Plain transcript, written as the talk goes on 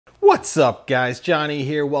What's up guys, Johnny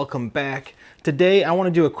here, welcome back. Today I want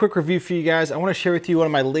to do a quick review for you guys. I want to share with you one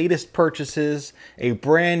of my latest purchases, a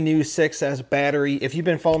brand new 6S battery. If you've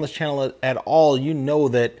been following this channel at all, you know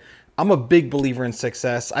that I'm a big believer in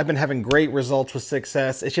 6S. I've been having great results with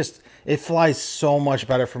 6S. It flies so much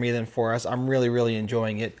better for me than 4S. I'm really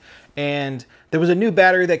enjoying it. And there was a new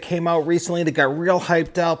battery that came out recently that got real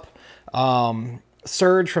hyped up.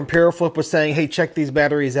 Serge from Pyroflip was saying, hey, check these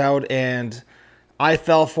batteries out, and I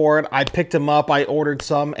fell for it. I picked them up, I ordered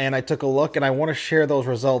some, and I took a look, and I want to share those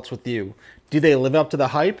results with you. Do they live up to the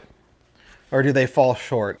hype, or do they fall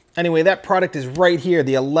short? Anyway, that product is right here,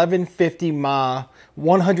 the 1150 mAh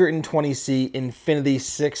 120C Infinity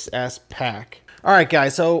 6S pack. All right,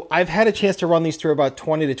 guys, so I've had a chance to run these through about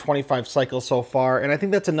 20 to 25 cycles so far, and I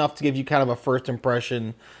think that's enough to give you kind of a first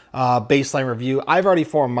impression baseline review. I've already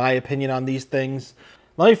formed my opinion on these things.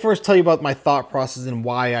 Let me first tell you about my thought process and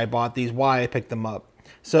why I bought these, why I picked them up.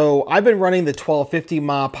 So I've been running the 1250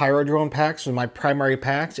 mAh Pyrodrone packs with my primary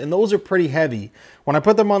packs, and those are pretty heavy. When I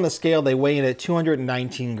put them on the scale, they weigh in at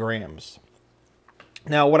 219 grams.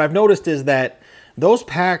 Now, what I've noticed is that those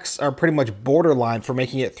packs are pretty much borderline for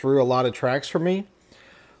making it through a lot of tracks for me.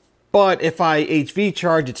 But if I HV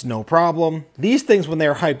charge, it's no problem. These things, when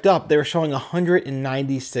they're hyped up, they're showing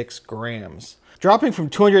 196 grams. Dropping from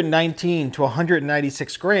 219 to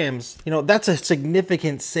 196 grams, you know, that's a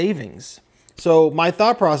significant savings. So my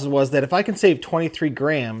thought process was that if I can save 23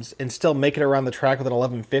 grams and still make it around the track with an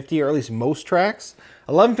 1150, or at least most tracks,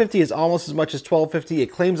 1150 is almost as much as 1250. It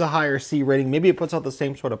claims a higher C rating. Maybe it puts out the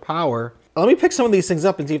same sort of power. Let me pick some of these things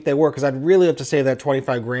up and see if they work, because I'd really love to save that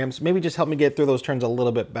 25 grams. Maybe just help me get through those turns a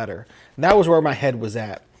little bit better. And that was where my head was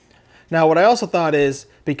at. Now, what I also thought is,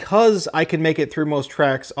 because I can make it through most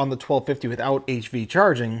tracks on the 1250 without HV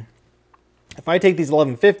charging, if I take these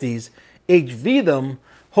 1150s, HV them,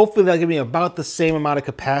 hopefully that'll give me about the same amount of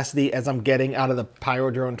capacity as I'm getting out of the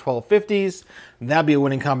Pyrodrone 1250s. That'd be a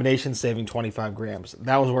winning combination, saving 25 grams.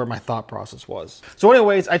 That was where my thought process was. So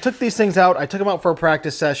anyways, I took these things out. I took them out for a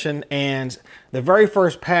practice session, and the very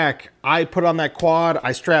first pack, I put on that quad,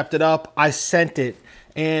 I strapped it up, I sent it,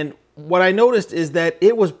 and what I noticed is that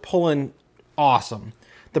it was pulling awesome.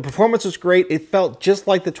 The performance was great. It felt just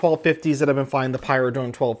like the 1250s that I've been flying, the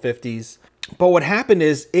Pyrodrone 1250s. But what happened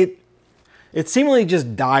is it seemingly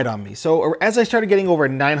just died on me. So as I started getting over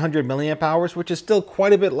 900 milliamp hours, which is still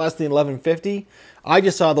quite a bit less than 1150, I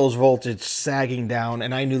just saw those voltage sagging down,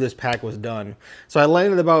 and I knew this pack was done. So I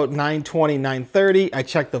landed about 920, 930. I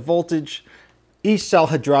checked the voltage. Each cell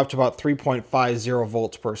had dropped to about 3.50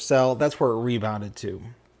 volts per cell. That's where it rebounded to.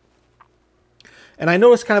 And I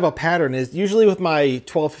noticed kind of a pattern is usually with my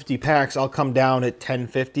 1250 packs, I'll come down at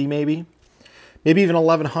 1050 maybe even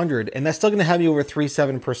 1100, and that's still going to have you over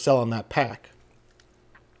 3.7 per cell on that pack.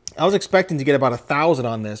 I was expecting to get about 1,000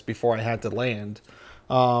 on this before I had to land,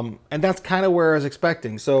 and that's kind of where I was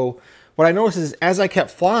expecting. So what I noticed is as I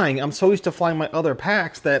kept flying, I'm so used to flying my other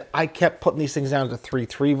packs that I kept putting these things down to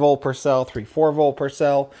 3.3 volt per cell, 3.4 volt per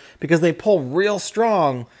cell, because they pull real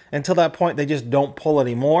strong. Until that point, they just don't pull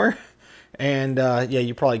anymore. And yeah,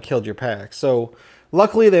 you probably killed your pack. So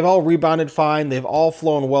luckily they've all rebounded fine. They've all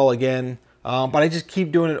flown well again. But I just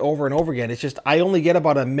keep doing it over and over again. It's just, I only get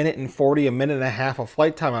about 1:40, a minute and a half of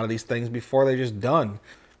flight time out of these things before they're just done.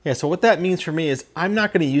 Yeah, so what that means for me is I'm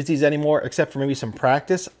not going to use these anymore except for maybe some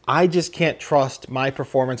practice. I just can't trust my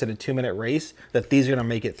performance in a 2-minute race that these are going to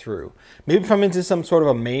make it through. Maybe if I'm into some sort of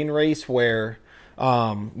a main race where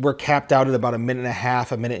we're capped out at about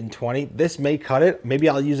 1.5 minutes, 1:20. This may cut it. Maybe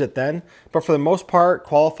I'll use it then. But for the most part,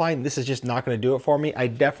 qualifying, this is just not going to do it for me. I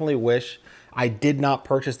definitely wish I did not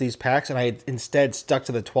purchase these packs and I had instead stuck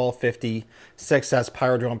to the 1250 6S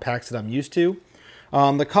Pyrodrone packs that I'm used to.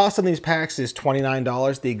 The cost on these packs is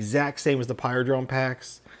 $29, the exact same as the Pyrodrone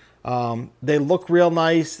packs. They look real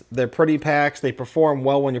nice. They're pretty packs. They perform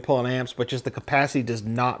well when you're pulling amps, but just the capacity does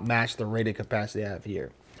not match the rated capacity I have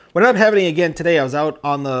here. What ended up happening again today, I was out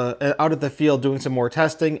at the field doing some more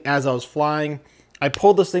testing. As I was flying, I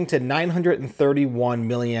pulled this thing to 931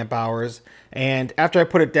 milliamp hours, and after I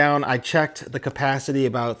put it down, I checked the capacity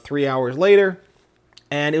about 3 hours later,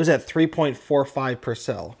 and it was at 3.45 per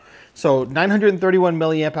cell. So 931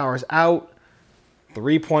 milliamp hours out,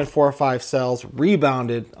 3.45 cells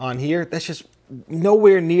rebounded on here. That's just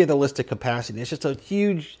nowhere near the listed capacity. It's just a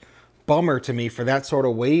huge bummer to me for that sort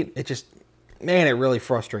of weight. It just, man, it really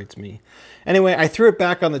frustrates me. Anyway, I threw it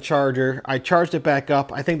back on the charger. I charged it back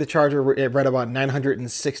up. I think the charger, it read about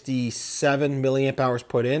 967 milliamp hours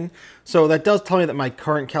put in. So that does tell me that my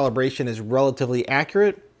current calibration is relatively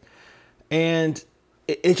accurate. And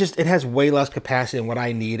it has way less capacity than what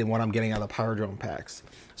I need and what I'm getting out of the Pyrodrone packs.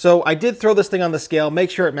 So I did throw this thing on the scale, make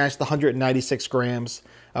sure it matched the 196 grams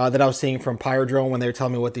that I was seeing from Pyrodrone when they were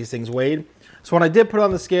telling me what these things weighed. So when I did put it on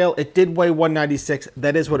the scale, it did weigh 196.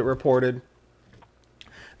 That is what it reported.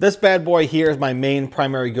 This bad boy here is my main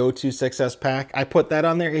primary go-to 6S pack. I put that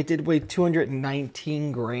on there. It did weigh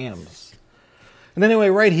 219 grams. And anyway,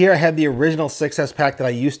 right here I have the original 6S pack that I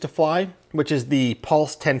used to fly, which is the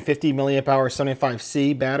Pulse 1050 milliamp hour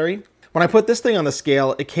 75C battery. When I put this thing on the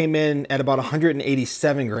scale, it came in at about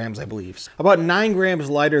 187 grams, I believe. About 9 grams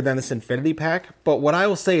lighter than this Infinity pack. But what I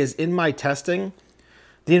will say is in my testing,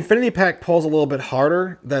 the Infinity pack pulls a little bit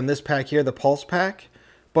harder than this pack here, the Pulse pack.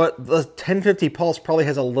 But the 1050 Pulse probably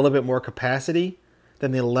has a little bit more capacity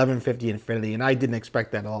than the 1150 Infinity. And I didn't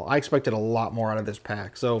expect that at all. I expected a lot more out of this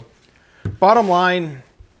pack. So bottom line,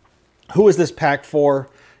 who is this pack for?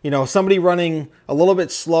 You know, somebody running a little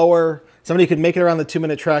bit slower, somebody could make it around the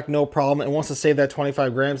 2-minute track, no problem, and wants to save that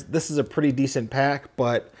 25 grams. This is a pretty decent pack,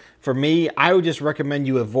 but for me, I would just recommend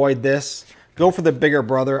you avoid this. Go for the bigger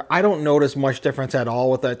brother. I don't notice much difference at all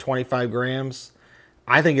with that 25 grams.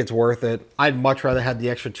 I think it's worth it. I'd much rather have the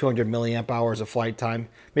extra 200 milliamp hours of flight time,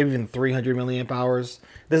 maybe even 300 milliamp hours.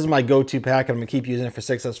 This is my go-to pack, and I'm going to keep using it for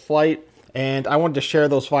 6S flight. And I wanted to share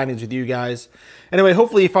those findings with you guys. Anyway,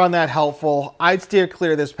 hopefully you found that helpful. I'd steer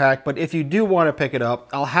clear of this pack, but if you do want to pick it up,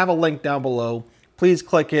 I'll have a link down below. Please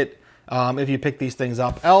click it if you pick these things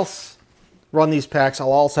up. Else, run these packs.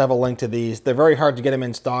 I'll also have a link to these. They're very hard to get them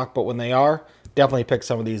in stock, but when they are, definitely pick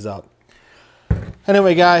some of these up.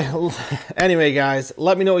 Anyway, guys,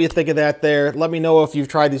 let me know what you think of that there. Let me know if you've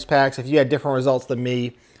tried these packs, if you had different results than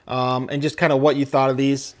me, and just kind of what you thought of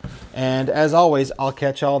these. And as always, I'll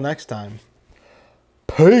catch y'all next time.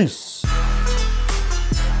 Peace.